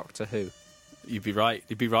like Doctor Who. You'd be right.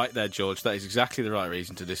 You'd be right there, George. That is exactly the right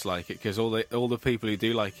reason to dislike it, because all the people who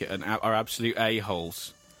do like it are absolute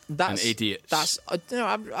a-holes and idiots. That's I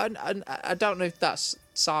don't know if that's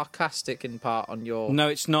sarcastic in part on your. No,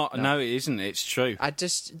 it's not. No, it isn't. It's true.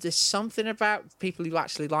 There's something about people who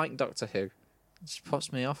actually like Doctor Who. It just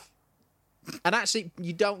puts me off. And actually,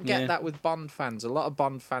 you don't get Yeah. that with Bond fans. A lot of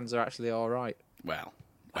Bond fans are actually all right. Well.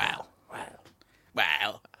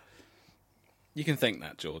 You can think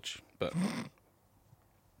that, George, but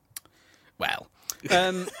but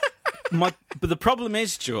the problem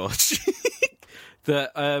is, George,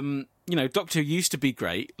 that Doctor Who used to be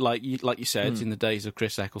great, like you said, in the days of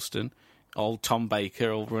Chris Eccleston, old Tom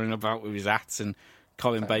Baker, all running about with his hats, and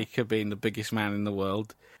Colin Baker being the biggest man in the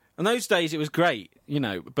world. And those days it was great,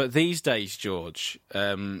 But these days, George,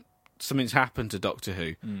 something's happened to Doctor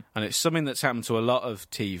Who, and it's something that's happened to a lot of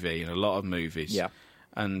TV and a lot of movies. Yeah.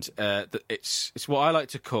 And it's what I like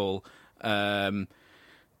to call. I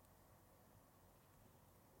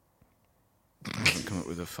can't come up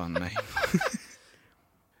with a fun name.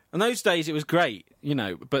 And those days it was great,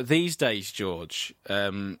 But these days, George,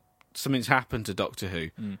 something's happened to Doctor Who,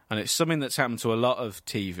 and it's something that's happened to a lot of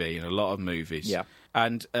TV and a lot of movies. Yeah.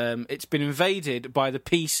 And it's been invaded by the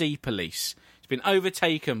PC police. It's been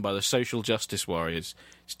overtaken by the social justice warriors.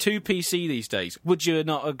 It's too PC these days. Would you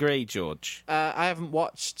not agree, George? I haven't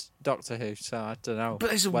watched Doctor Who, so I don't know. But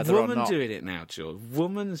there's a whether or woman not. doing it now, George.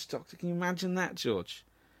 Woman's Doctor. Can you imagine that, George?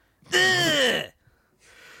 I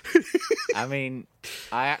mean,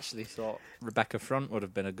 I actually thought Rebecca Front would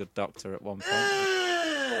have been a good Doctor at one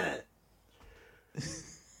point.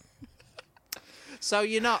 So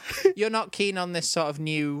you're not keen on this sort of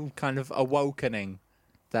new kind of awakening,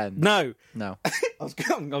 then? No. No. I was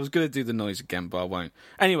going to do the noise again, but I won't.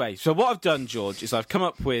 Anyway, so what I've done, George, is I've come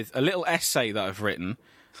up with a little essay that I've written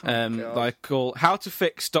that I call How to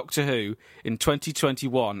Fix Doctor Who in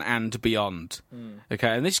 2021 and Beyond.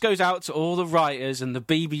 Okay, and this goes out to all the writers and the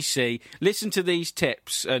BBC. Listen to these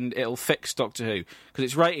tips and it'll fix Doctor Who, because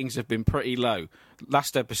its ratings have been pretty low.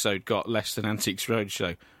 Last episode got less than Antiques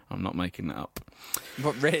Roadshow. I'm not making that up.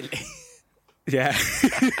 But really? Yeah.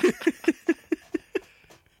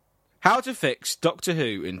 How to fix Doctor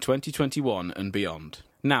Who in 2021 and beyond.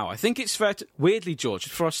 Now, I think it's fair to... Weirdly, George,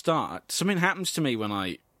 before I start, something happens to me when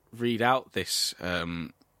I read out this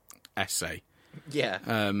essay. Yeah.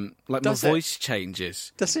 Like Does my it? voice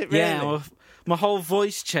changes. Does it really? Yeah, my whole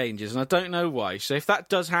voice changes, and I don't know why. So if that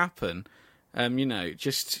does happen,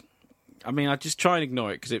 just... I mean, I just try and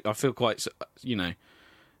ignore it because I feel quite,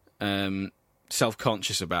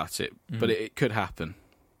 self-conscious about it. But it could happen.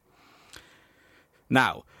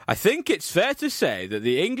 Now, I think it's fair to say that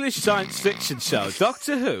the English science fiction show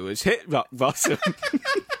Doctor Who has hit rock bottom.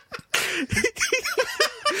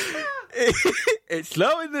 It's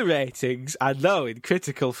low in the ratings and low in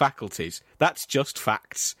critical faculties. That's just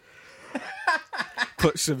facts.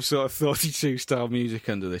 Put some sort of 42-style music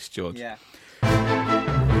under this, George. Yeah.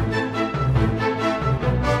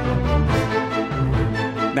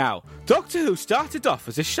 Now, Doctor Who started off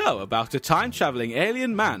as a show about a time-travelling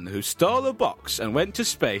alien man who stole a box and went to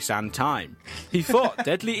space and time. He fought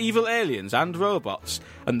deadly evil aliens and robots,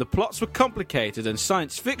 and the plots were complicated and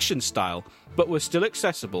science fiction style, but were still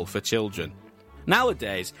accessible for children.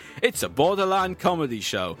 Nowadays, it's a borderline comedy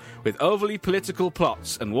show with overly political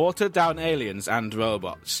plots and watered-down aliens and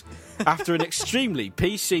robots. After an extremely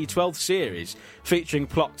PC-12 series featuring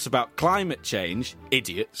plots about climate change,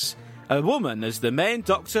 idiots, a woman as the main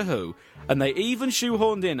Doctor Who, and they even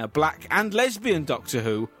shoehorned in a black and lesbian Doctor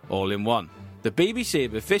Who all in one. The BBC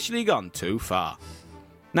have officially gone too far.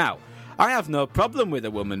 Now, I have no problem with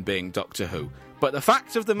a woman being Doctor Who, but the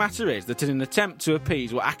fact of the matter is that in an attempt to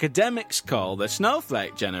appease what academics call the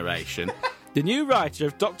snowflake generation, the new writer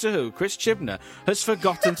of Doctor Who, Chris Chibnall, has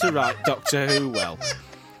forgotten to write Doctor Who well.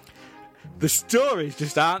 The stories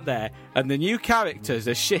just aren't there, and the new characters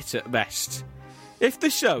are shit at best. If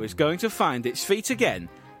the show is going to find its feet again,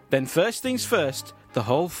 then first things first, the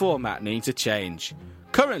whole format needs a change.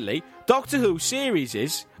 Currently, Doctor Who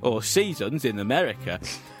series, or seasons in America,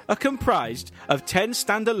 are comprised of 10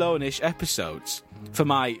 standalone-ish episodes. For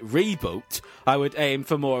my reboot, I would aim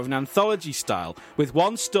for more of an anthology style, with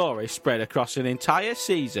one story spread across an entire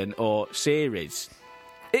season or series.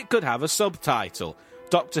 It could have a subtitle,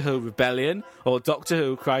 Doctor Who Rebellion, or Doctor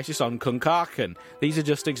Who Crisis on Kunkarkan. These are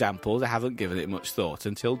just examples. I haven't given it much thought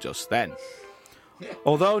until just then.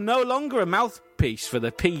 Although no longer a mouthpiece for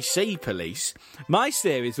the PC police, my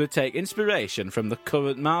series would take inspiration from the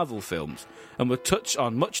current Marvel films and would touch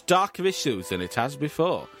on much darker issues than it has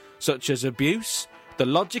before, such as abuse, the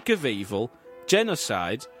logic of evil,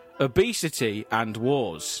 genocide, obesity, and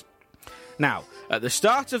wars. Now, at the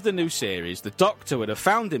start of the new series, the Doctor would have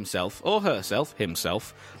found himself, or herself,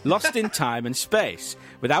 himself, lost in time and space,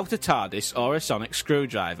 without a TARDIS or a sonic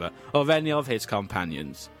screwdriver, or any of his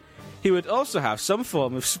companions. He would also have some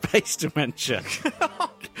form of space dementia,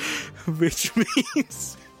 which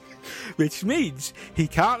means he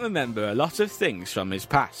can't remember a lot of things from his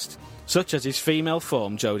past, such as his female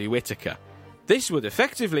form Jodie Whittaker. This would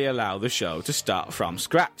effectively allow the show to start from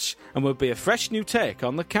scratch, and would be a fresh new take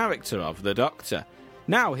on the character of the Doctor.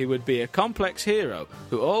 Now he would be a complex hero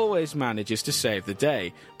who always manages to save the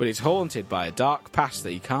day, but is haunted by a dark past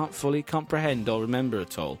that he can't fully comprehend or remember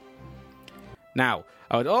at all. Now,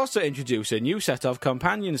 I would also introduce a new set of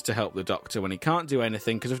companions to help the Doctor when he can't do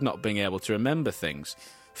anything because of not being able to remember things.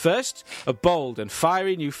 First, a bold and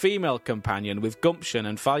fiery new female companion with gumption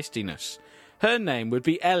and feistiness. Her name would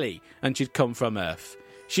be Ellie, and she'd come from Earth.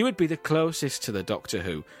 She would be the closest to the Doctor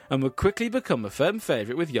Who, and would quickly become a firm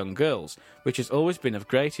favourite with young girls, which has always been of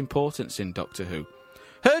great importance in Doctor Who.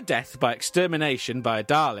 Her death by extermination by a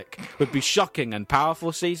Dalek would be shocking and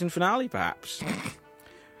powerful season finale, perhaps.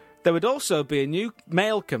 There would also be a new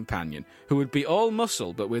male companion who would be all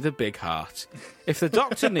muscle but with a big heart. If the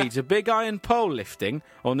Doctor needs a big iron pole lifting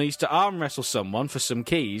or needs to arm wrestle someone for some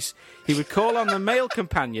keys, he would call on the male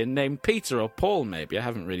companion named Peter or Paul maybe, I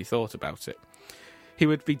haven't really thought about it. He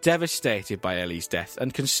would be devastated by Ellie's death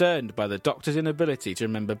and concerned by the Doctor's inability to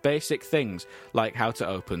remember basic things like how to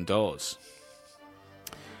open doors.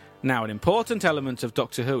 Now, an important element of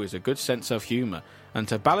Doctor Who is a good sense of humour, and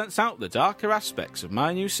to balance out the darker aspects of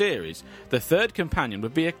my new series, the third companion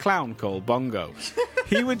would be a clown called Bongo.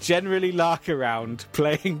 He would generally lark around,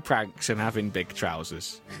 playing pranks and having big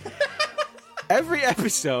trousers. Every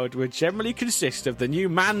episode would generally consist of the new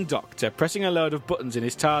man Doctor pressing a load of buttons in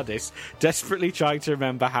his TARDIS, desperately trying to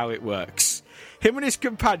remember how it works. Him and his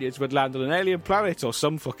companions would land on an alien planet or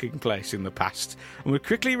some fucking place in the past, and would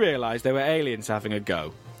quickly realise they were aliens having a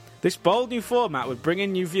go. This bold new format would bring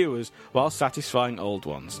in new viewers while satisfying old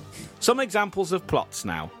ones. Some examples of plots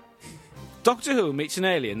now. Doctor Who meets an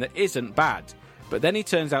alien that isn't bad. but then he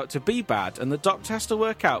turns out to be bad, and the Doctor has to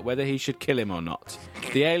work out whether he should kill him or not.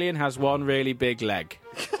 The alien has one really big leg.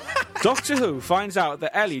 Doctor Who finds out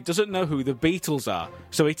that Ellie doesn't know who the Beatles are,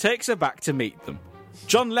 so he takes her back to meet them.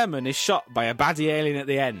 John Lemon is shot by a baddie alien at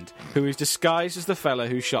the end, who is disguised as the fella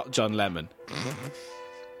who shot John Lemon.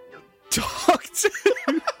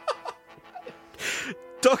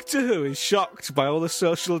 Doctor Who is shocked by all the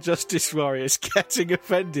social justice warriors getting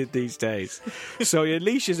offended these days, so he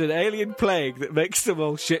unleashes an alien plague that makes them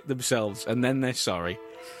all shit themselves, and then they're sorry.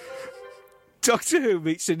 Doctor Who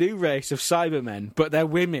meets a new race of Cybermen, but they're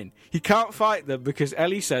women. He can't fight them because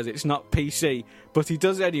Ellie says it's not PC, but he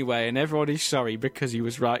does anyway, and everyone is sorry because he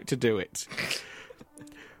was right to do it.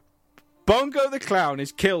 Bongo the Clown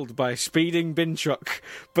is killed by a speeding bin truck,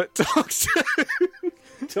 but Doctor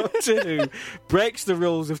Who breaks the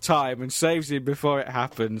rules of time and saves him before it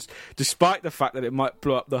happens, despite the fact that it might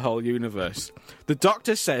blow up the whole universe. The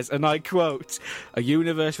Doctor says, and I quote, "A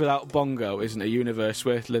universe without Bongo isn't a universe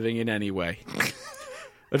worth living in anyway."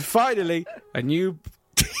 And finally, a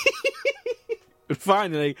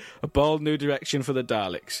bold new direction for the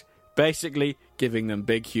Daleks, basically giving them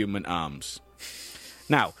big human arms.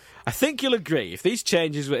 Now, I think you'll agree, if these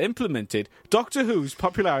changes were implemented, Doctor Who's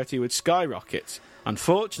popularity would skyrocket.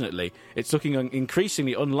 Unfortunately, it's looking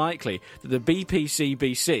increasingly unlikely that the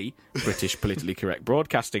BPCBC, British Politically Correct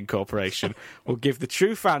Broadcasting Corporation, will give the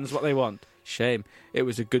true fans what they want. Shame, it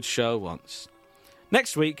was a good show once.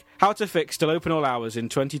 Next week, how to fix still open all hours in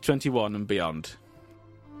 2021 and beyond.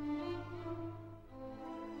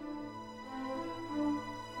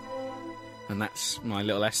 And that's my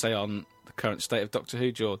little essay on the current state of Doctor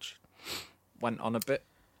Who, George. Went on a bit.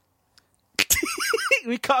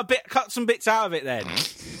 We cut some bits out of it then.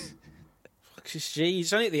 Gee,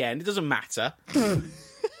 it's only at the end, it doesn't matter.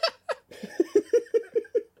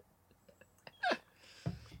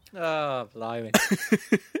 Oh, blimey.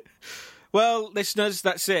 Well, listeners,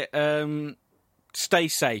 that's it. Stay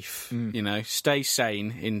safe, stay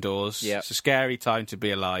sane indoors. Yep. It's a scary time to be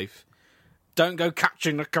alive. Don't go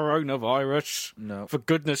catching the coronavirus. No. For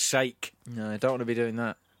goodness sake. No, I don't want to be doing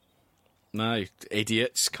that. No,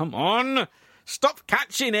 idiots. Come on. Stop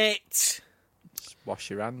catching it. Just wash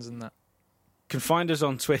your hands and that. You can find us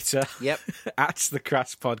on Twitter. Yep. At The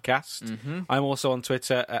Crass Podcast. Mm-hmm. I'm also on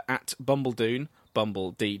Twitter at Bumbledoon.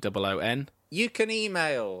 Bumble, D-O-O-N. You can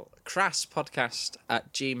email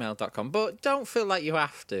crasspodcast@gmail.com, but don't feel like you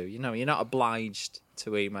have to. You're not obliged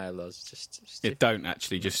to email us. Just Don't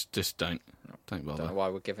actually. Just don't. Don't bother. Don't know why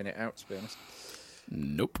we're giving it out, to be honest.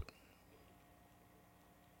 Nope.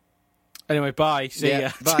 Anyway, bye. See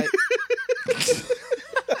ya. Bye.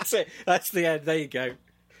 That's it. That's the end. There you go.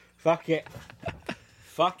 Fuck it.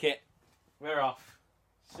 We're off.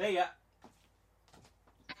 See ya.